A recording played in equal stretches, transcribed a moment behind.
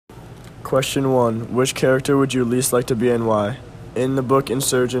Question 1. Which character would you least like to be and why? In the book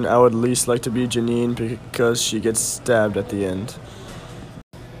Insurgent, I would least like to be Janine because she gets stabbed at the end.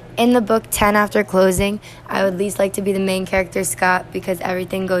 In the book 10 After Closing, I would least like to be the main character Scott because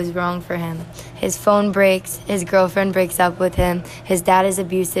everything goes wrong for him. His phone breaks, his girlfriend breaks up with him, his dad is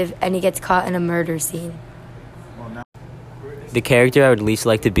abusive, and he gets caught in a murder scene. The character I would least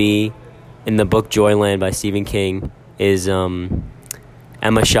like to be in the book Joyland by Stephen King is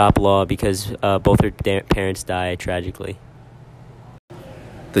Emma Shoplaw because both her parents die tragically.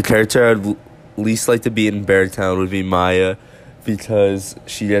 The character I'd least like to be in Beartown would be Maya because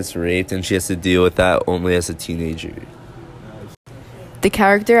she gets raped and she has to deal with that only as a teenager. The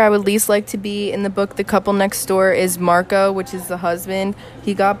character I would least like to be in the book The Couple Next Door is Marco, which is the husband.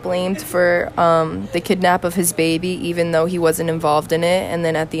 He got blamed for the kidnap of his baby, even though he wasn't involved in it, and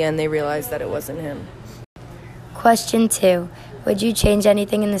then at the end they realized that it wasn't him. Question 2. Would you change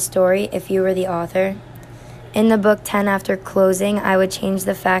anything in the story if you were the author? In the book 10 After Closing, I would change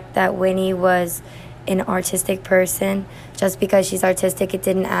the fact that Winnie was an artistic person. Just because she's artistic, it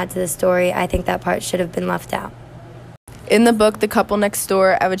didn't add to the story. I think that part should have been left out. In the book The Couple Next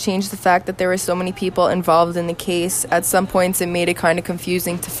Door, I would change the fact that there were so many people involved in the case. At some points, it made it kind of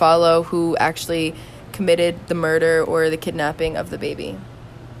confusing to follow who actually committed the murder or the kidnapping of the baby.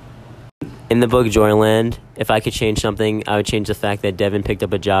 In the book Joyland, if I could change something, I would change the fact that Devin picked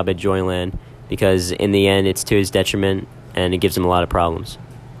up a job at Joyland because in the end, it's to his detriment and it gives him a lot of problems.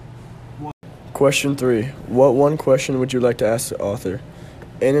 Question 3. What one question would you like to ask the author?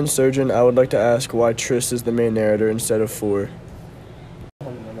 In Insurgent, I would like to ask why Tris is the main narrator instead of Four.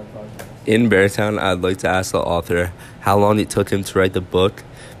 In Beartown, I'd like to ask the author how long it took him to write the book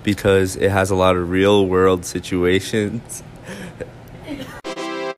because it has a lot of real-world situations